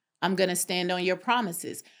 I'm going to stand on your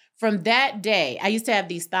promises." From that day, I used to have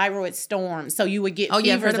these thyroid storms. So you would get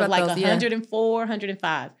fevers of like 104,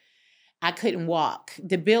 105. I couldn't walk,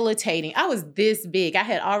 debilitating. I was this big. I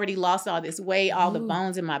had already lost all this weight. All the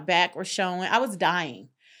bones in my back were showing. I was dying.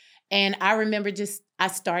 And I remember I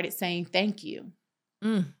started saying thank you.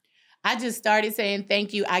 I just started saying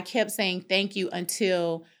thank you. I kept saying thank you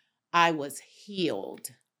until I was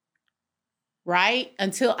healed. Right?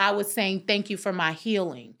 Until I was saying thank you for my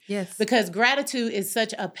healing. Yes. Because gratitude is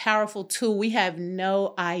such a powerful tool. We have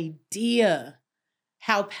no idea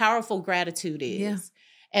how powerful gratitude is. Yeah.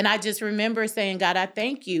 And I just remember saying, "God, I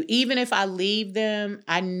thank you. Even if I leave them,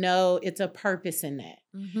 I know it's a purpose in that."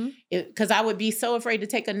 Because I would be so afraid to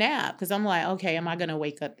take a nap, because I'm like, okay, am I going to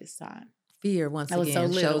wake up this time? Fear once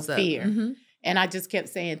again shows up. Fear. And I just kept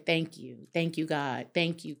saying, "Thank you. Thank you, God.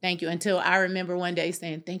 Thank you. Thank you." Until I remember one day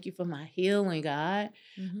saying, "Thank you for my healing, God."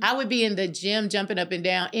 I would be in the gym jumping up and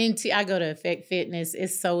down. I go to Effect Fitness.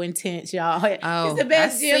 It's so intense, y'all. It's the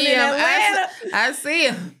best gym in Atlanta. I see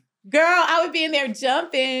him. Girl, I would be in there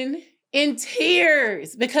jumping in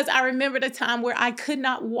tears because I remember the time where I could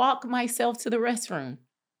not walk myself to the restroom.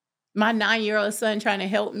 my 9-year-old son trying to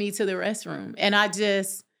help me to the restroom. And I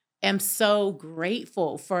just am so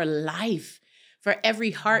grateful for life. For every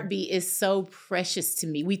heartbeat is so precious to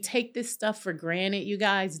me. We take this stuff for granted. You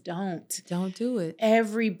guys don't. Don't do it.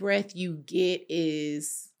 Every breath you get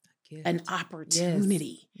is an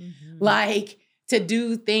opportunity. Yes. Like to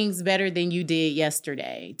do things better than you did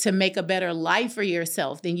yesterday, to make a better life for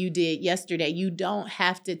yourself than you did yesterday. You don't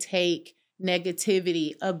have to take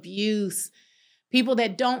negativity, abuse, people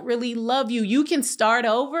that don't really love you. You can start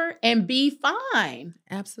over and be fine.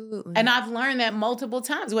 Absolutely. And I've learned that multiple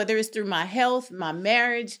times, whether it's through my health, my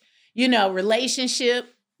marriage,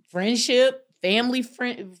 relationship, friendship,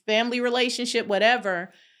 family relationship,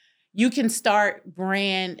 whatever. You can start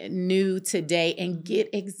brand new today and get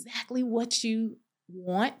exactly what you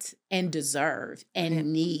want and deserve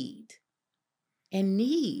and need. And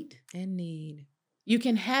need. You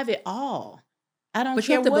can have it all. I don't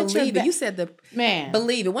care what you're... But you have to believe it. You said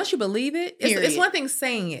believe it. Once you believe it, it's one thing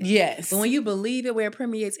saying it. Yes. But when you believe it, where it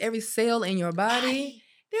permeates every cell in your body,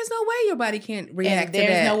 there's no way your body can't react to that.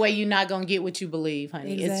 There's no way you're not going to get what you believe,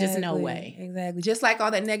 honey. Exactly. It's just no way. Exactly. Just like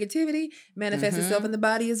all that negativity manifests itself in the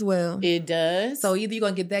body as well. It does. So either you're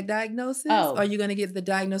going to get that diagnosis or you're going to get the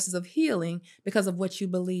diagnosis of healing because of what you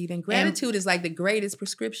believe. And gratitude is like the greatest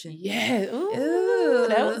prescription. Yeah. Ooh,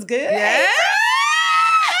 that was good. Yeah.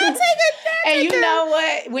 And you know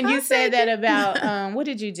what? When you said that about, what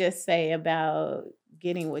did you just say about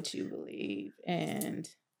getting what you believe? And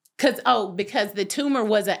because the tumor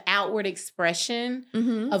was an outward expression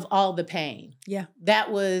of all the pain. Yeah.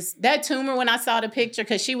 That tumor, when I saw the picture,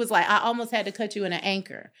 because she was like, I almost had to cut you in an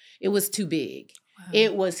anchor. It was too big. Wow.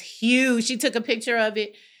 It was huge. She took a picture of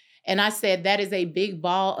it. And I said, that is a big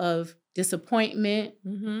ball of disappointment,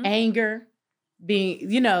 anger,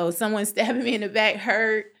 being, someone stabbing me in the back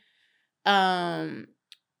hurt. And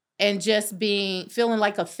just feeling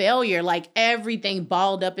like a failure, like everything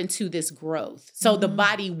balled up into this growth. So the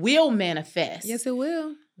body will manifest. Yes, it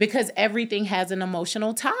will. Because everything has an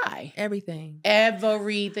emotional tie. Everything.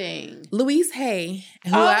 Louise Hay.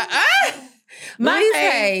 Louise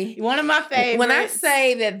Hay. One of my favorites. When I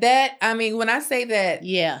say that,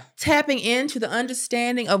 yeah, tapping into the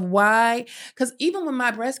understanding of why, because even with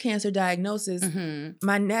my breast cancer diagnosis,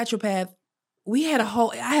 my naturopath, I had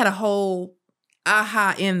a whole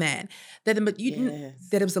aha in that it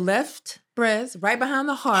was the left breast, right behind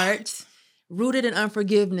the heart, rooted in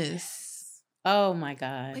unforgiveness. Oh my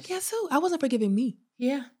gosh. But guess who? I wasn't forgiving me.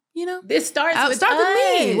 Yeah. This starts with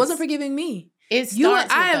me. It wasn't forgiving me.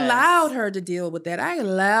 I allowed her to deal with that. I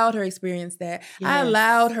allowed her to experience that. Yes. I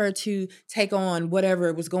allowed her to take on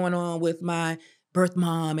whatever was going on with my birth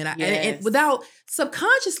mom and without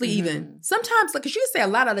subconsciously even sometimes, because you say a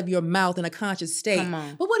lot out of your mouth in a conscious state.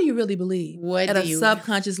 But what do you really believe? At a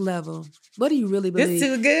subconscious level, what do you really believe? This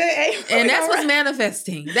too good, and that's what's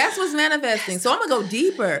manifesting. That's what's manifesting. So I'm gonna go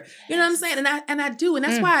deeper. You know what I'm saying? And I do, and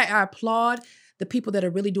that's why I applaud the people that are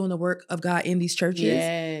really doing the work of God in these churches.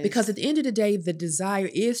 Yes. Because at the end of the day, the desire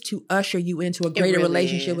is to usher you into a greater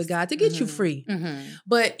relationship with God, to get you free.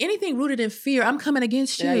 But anything rooted in fear, I'm coming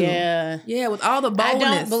against you. Yeah, with all the boldness.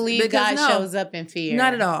 I don't believe God shows up in fear.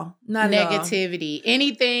 Not at all. Not at all. Negativity.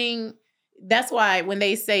 Anything, that's why when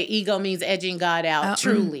they say ego means edging God out,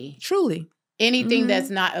 truly. Anything that's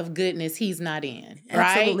not of goodness, he's not in.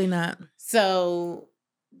 Right? Absolutely not. So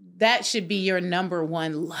that should be your number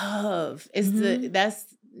one. Love is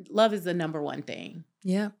love is the number one thing.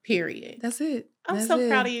 Yeah. Period. That's it. I'm so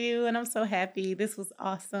proud of you, and I'm so happy. This was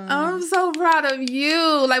awesome. I'm so proud of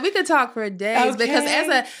you. Like, we could talk for days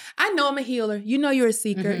because I know I'm a healer. You know you're a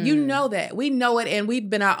seeker. You know that. We know it, and we've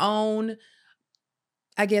been our own,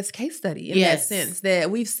 I guess, case study in that sense,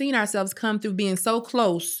 that we've seen ourselves come through being so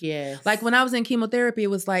close. Yes. Like when I was in chemotherapy, it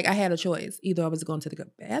was like I had a choice. Either I was going to the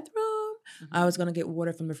bathroom, I was going to get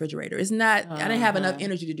water from the refrigerator. It's not, I didn't have enough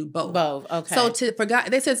energy to do both. Okay. So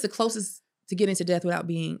they said it's the closest to getting to death without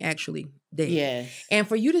being actually dead. Yes. And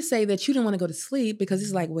for you to say that you didn't want to go to sleep because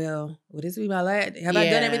it's like, well, will this be my last? Have I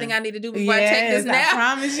done everything I need to do before I take this nap? I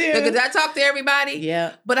promise you. Because I talk to everybody.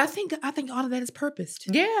 Yeah. But I think all of that is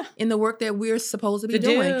purposed. Yeah. In the work that we're supposed to be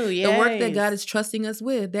doing. The work that God is trusting us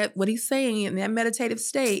with. That what he's saying in that meditative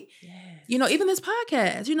state. Yes. Even this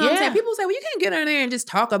podcast. You know what I'm saying? People say, well, you can't get on there and just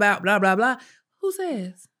talk about blah, blah, blah. Who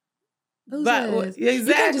says? Exactly. You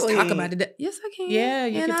can't just talk about it. Yes, I can. Yeah,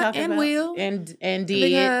 you can talk about it. And will. And did.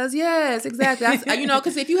 Because, yes, exactly.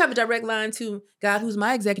 Because if you have a direct line to God, who's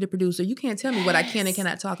my executive producer, you can't tell me what I can and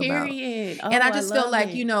cannot talk about. Period. And I just felt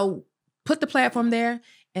like, put the platform there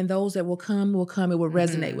And those that will come, it will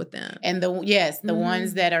resonate with them. And the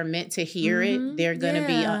ones that are meant to hear it, they're going to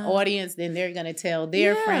be an audience. Then they're going to tell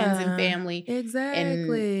their friends and family.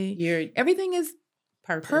 Exactly. And everything is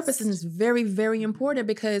purpose, and it's very, very important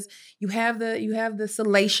because you have the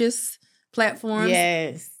salacious platforms.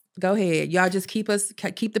 Yes. Go ahead. Y'all just keep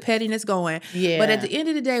the pettiness going. Yeah. But at the end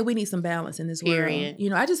of the day, we need some balance in this world.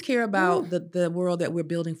 I just care about the world that we're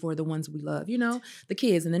building for the ones we love, the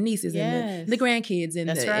kids and the nieces and the grandkids and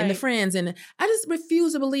the friends. And I just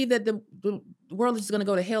refuse to believe that the world is just going to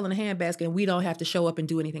go to hell in a handbasket and we don't have to show up and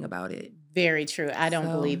do anything about it. Very true. I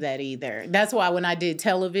don't believe that either. That's why when I did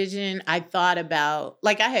television, I thought about,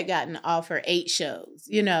 I had gotten offered 8 shows,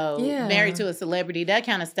 Married to a Celebrity, that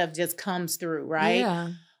kind of stuff just comes through, right? Yeah.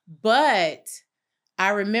 But I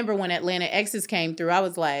remember when Atlanta Exes came through, I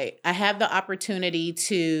was like, I have the opportunity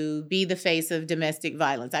to be the face of domestic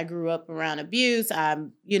violence. I grew up around abuse.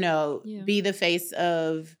 I'm, be the face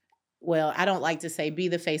of, I don't like to say be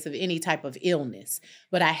the face of any type of illness,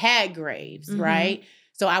 but I had Graves, right?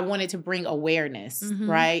 So I wanted to bring awareness,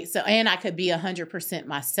 right? So, and I could be 100%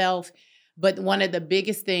 myself. But one of the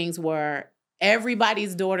biggest things were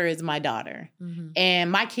everybody's daughter is my daughter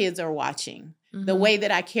and my kids are watching. The way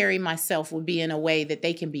that I carry myself will be in a way that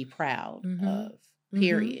they can be proud of,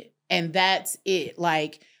 period. And that's it.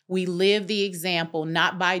 We live the example,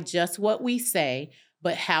 not by just what we say,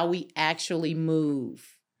 but how we actually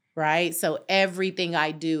move, right? So everything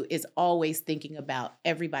I do is always thinking about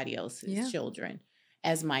everybody else's children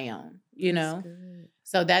as my own, That's good.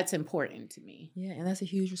 So that's important to me. Yeah, and that's a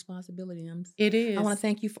huge responsibility. It is. I want to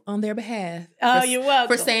thank you on their behalf. You're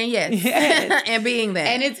welcome. For saying yes. And being that.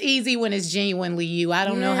 And it's easy when it's genuinely you. I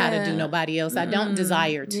don't know how to do nobody else. I don't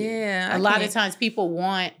desire to. Yeah. A lot of times people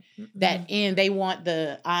want that end. They want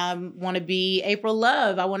I want to be April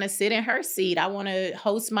Love. I want to sit in her seat. I want to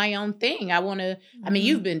host my own thing. I want to,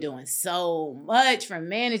 you've been doing so much from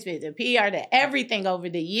management to PR to everything over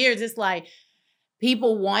the years. It's like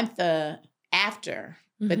people want the after,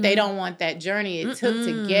 but they don't want that journey it took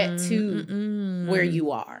to get to where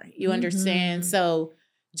you are. You understand? So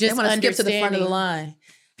just want to skip to the front of the line.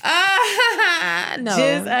 No.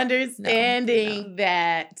 Just understanding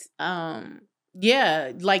that,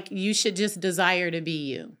 you should just desire to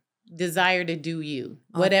be you. Desire to do you.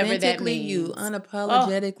 Whatever that means. You,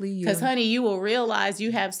 unapologetically you. Because, honey, you will realize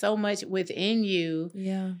you have so much within you.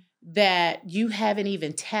 Yeah. That you haven't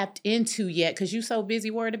even tapped into yet because you're so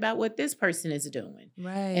busy worried about what this person is doing.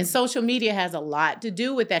 Right. And social media has a lot to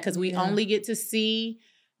do with that because we only get to see,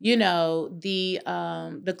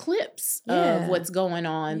 the clips of what's going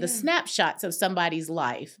on, the snapshots of somebody's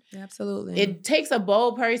life. Absolutely. It takes a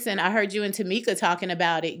bold person. I heard you and Tamika talking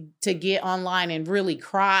about it to get online and really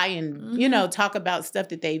cry and, talk about stuff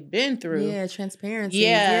that they've been through. Yeah, transparency.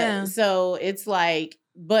 Yeah. So it's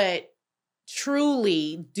but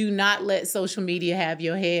truly do not let social media have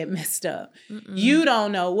your head messed up. You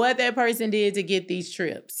don't know what that person did to get these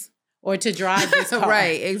trips or to drive this car.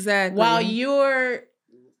 Right, exactly. While you're,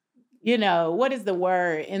 what is the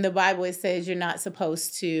word? In the Bible, it says you're not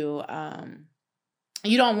supposed to,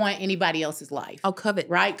 you don't want anybody else's life. Oh, covet.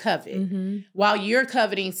 Right? Covet. While you're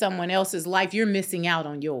coveting someone else's life, you're missing out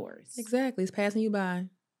on yours. Exactly. It's passing you by.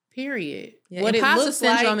 Period. Yeah, what imposter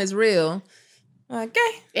syndrome is real.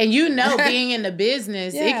 Okay. And being in the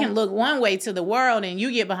business, it can look one way to the world and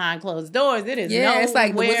you get behind closed doors. It is it's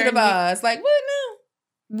like the Wizard of Oz. Like, what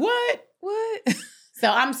now? What?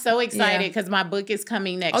 So I'm so excited because my book is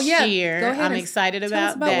coming next year. Go ahead. I'm excited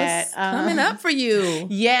about that. What's coming up for you.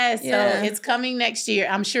 Yes. Yeah, so it's coming next year.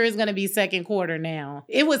 I'm sure it's going to be second quarter now.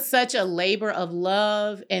 It was such a labor of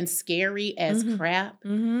love and scary as crap.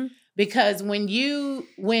 Because when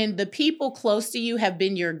the people close to you have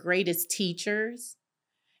been your greatest teachers,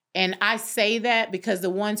 and I say that because the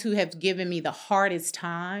ones who have given me the hardest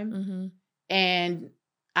time and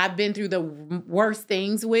I've been through the worst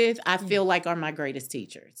things with, I feel like are my greatest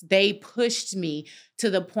teachers. They pushed me to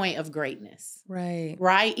the point of greatness. Right.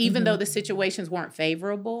 Right? Even though the situations weren't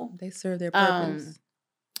favorable. They served their purpose.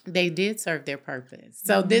 They did serve their purpose.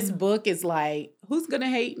 So this book is like, who's going to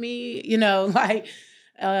hate me?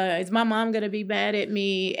 Is my mom going to be mad at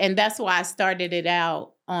me? And that's why I started it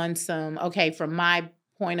out on from my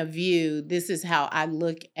point of view, this is how I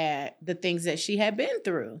look at the things that she had been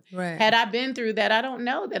through. Right. Had I been through that, I don't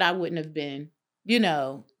know that I wouldn't have been,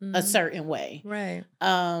 a certain way. Right.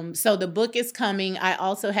 So the book is coming. I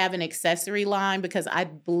also have an accessory line because I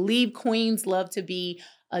believe queens love to be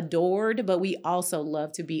adored, but we also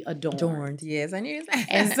love to be adorned. Yes, I knew that.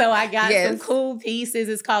 And so I got some cool pieces.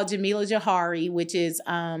 It's called Jamila Jahari, which is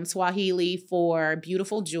Swahili for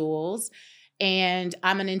beautiful jewels. And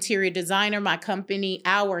I'm an interior designer. Our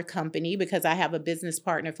company, because I have a business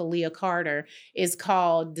partner, Felia Carter, is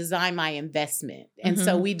called Design My Investment. And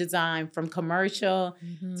so we design from commercial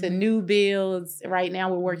to new builds. Right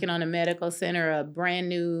now we're working on a medical center, a brand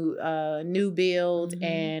new build,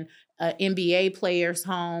 and NBA players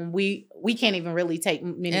home. We can't even really take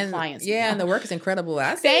many clients. Yeah, and the work is incredible.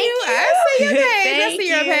 I see Thank you. you. I see your page. I see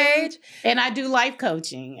your page. And I do life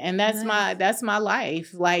coaching, and that's my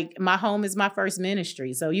life. Like, my home is my first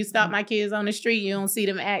ministry. So you stop my kids on the street, you don't see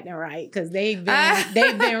them acting right because they've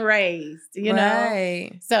been raised, you know.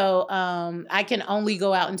 So I can only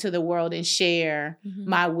go out into the world and share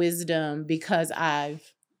my wisdom because I've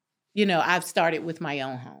started with my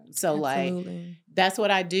own home. So like, that's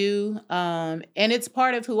what I do. And it's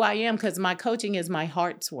part of who I am because my coaching is my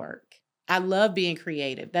heart's work. I love being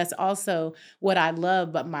creative. That's also what I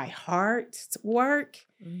love. But my heart's work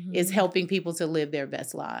is helping people to live their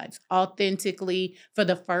best lives authentically for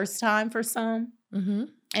the first time for some. And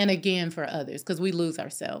again, for others, because we lose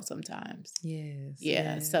ourselves sometimes.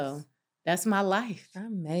 Yes. So that's my life.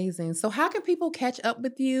 Amazing. So how can people catch up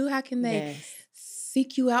with you? How can they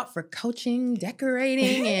seek you out for coaching,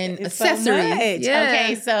 decorating, and accessories?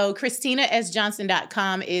 Okay, so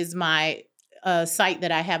ChristinaSJohnson.com is my site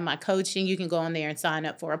that I have my coaching. You can go on there and sign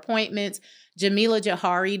up for appointments.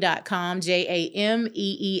 JameelaJahari.com,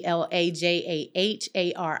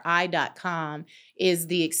 JameelaJahari.com is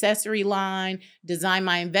the accessory line.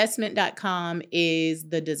 DesignMyInvestment.com is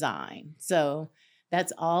the design. So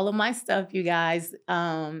that's all of my stuff, you guys.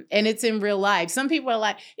 And it's in real life. Some people are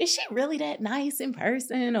like, is she really that nice in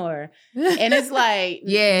person? And it's like,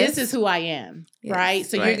 this is who I am, right?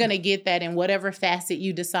 So you're going to get that in whatever facet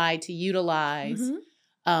you decide to utilize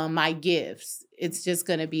my gifts. It's just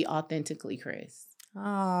going to be authentically Chris. Oh,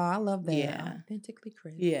 I love that. Yeah. Authentically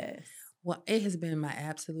Chris. Yes. Well, it has been my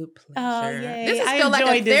absolute pleasure. Oh, yay. This has felt like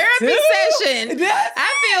a therapy session.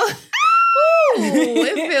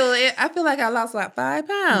 I feel like I lost like 5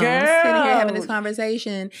 pounds sitting here having this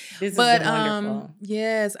conversation. This has been wonderful.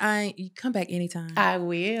 Yes, you come back anytime. I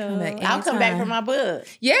will. I'll come back for my book.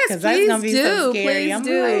 Yes, please that's gonna be do. So scary. Please I'm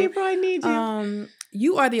do. Like, I probably need you.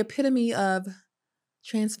 You are the epitome of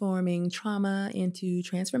transforming trauma into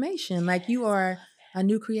transformation. Like, you are a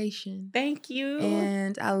new creation. Thank you.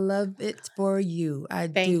 And I love it for you. I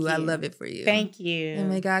do. I love it for you. Thank you. And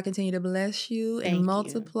may God continue to bless you and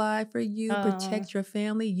multiply for you, protect your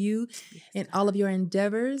family, you, and all of your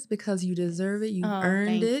endeavors, because you deserve it. You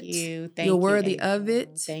earned it. You're worthy of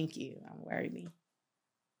it. Thank you. I'm worthy.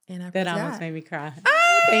 And that almost made me cry.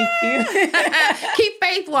 Thank you. Keep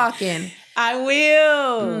faith walking. I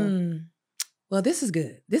will. Well, this is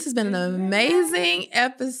good. This has been an amazing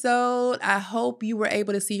episode. I hope you were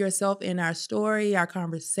able to see yourself in our story, our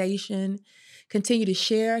conversation. Continue to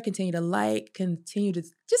share, continue to like, continue to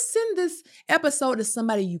just send this episode to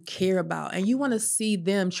somebody you care about and you want to see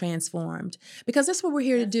them transformed, because that's what we're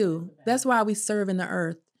here to do. That's why we serve in the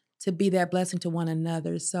earth, to be that blessing to one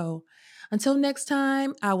another. So until next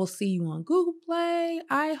time, I will see you on Google Play,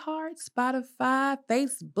 iHeart, Spotify,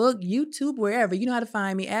 Facebook, YouTube, wherever. You know how to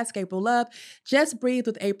find me. Ask April Love. Just Breathe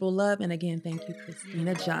with April Love. And again, thank you,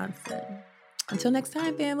 Christina Johnson. Until next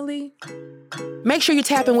time, family. Make sure you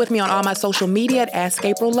tap in with me on all my social media at Ask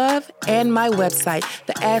April Love and my website,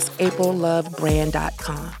 the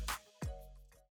AskAprilLoveBrand.com.